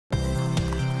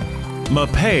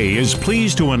MAPEI is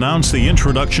pleased to announce the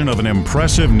introduction of an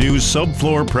impressive new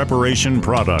subfloor preparation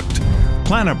product,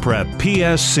 Planiprep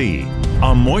PSC,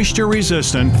 a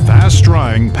moisture-resistant,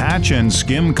 fast-drying patch and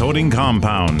skim coating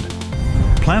compound.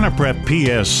 Planiprep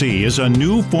PSC is a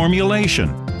new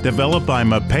formulation developed by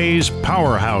MAPEI's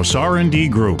powerhouse R&D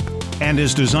group and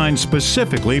is designed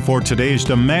specifically for today's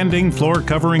demanding floor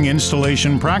covering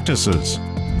installation practices.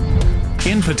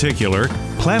 In particular,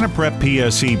 Planiprep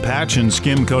PSC patch and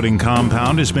skim coating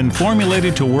compound has been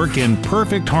formulated to work in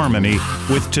perfect harmony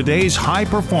with today's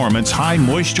high-performance,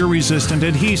 high-moisture-resistant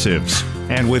adhesives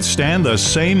and withstand the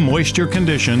same moisture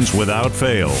conditions without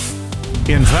fail.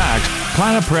 In fact,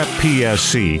 Planiprep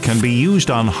PSC can be used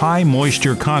on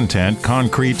high-moisture content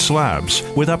concrete slabs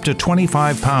with up to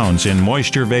 25 pounds in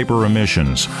moisture vapor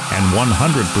emissions and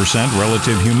 100%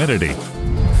 relative humidity.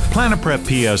 Planiprep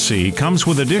PSC comes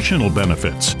with additional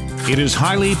benefits. It is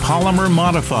highly polymer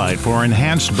modified for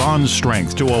enhanced bond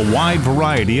strength to a wide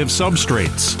variety of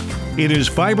substrates. It is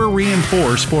fiber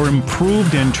reinforced for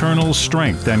improved internal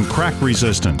strength and crack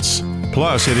resistance.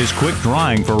 Plus, it is quick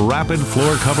drying for rapid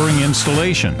floor covering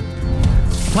installation.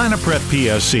 Planiprep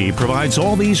PSC provides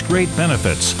all these great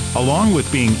benefits, along with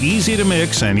being easy to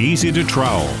mix and easy to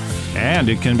trowel. And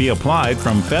it can be applied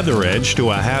from feather edge to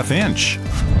a ½ inch.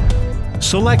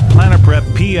 Select Planiprep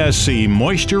PSC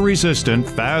moisture-resistant,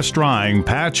 fast-drying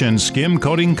patch and skim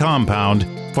coating compound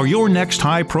for your next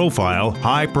high-profile,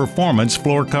 high-performance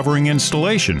floor covering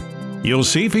installation. You'll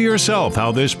see for yourself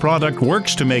how this product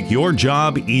works to make your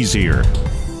job easier.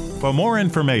 For more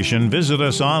information, visit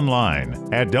us online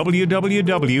at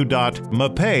www.mapei.com.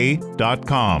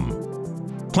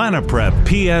 Planiprep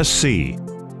PSC.